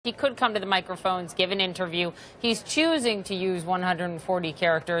He could come to the microphones, give an interview. He's choosing to use 140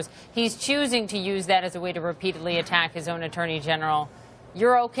 characters. He's choosing to use that as a way to repeatedly attack his own attorney general.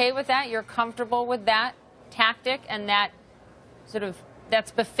 You're okay with that? You're comfortable with that tactic and that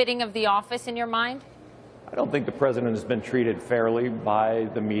that's befitting of the office in your mind? I don't think the president has been treated fairly by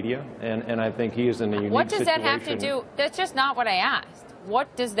the media, and I think he is in a unique situation. What does that have to do? That's just not what I asked.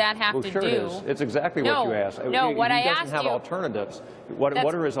 What does that have to sure do? It is. It's exactly what you asked. No, what I asked you. He doesn't have alternatives.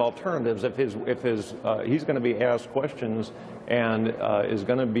 What are his alternatives if he's going to be asked questions and is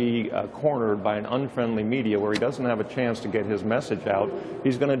going to be cornered by an unfriendly media where he doesn't have a chance to get his message out?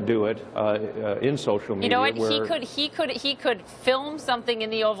 He's going to do it in social media. You know what? He could film something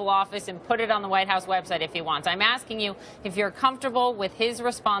in the Oval Office and put it on the White House website if he wants. I'm asking you if you're comfortable with his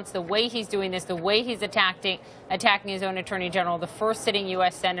response, the way he's doing this, the way he's attacking his own attorney general, the first sitting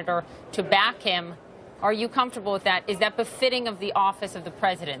U.S. senator to back him. Are you comfortable with that? Is that befitting of the office of the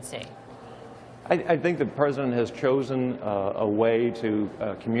presidency? I think the president has chosen a way to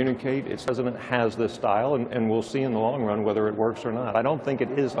communicate. The president has this style, and we'll see in the long run whether it works or not. I don't think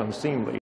it is unseemly.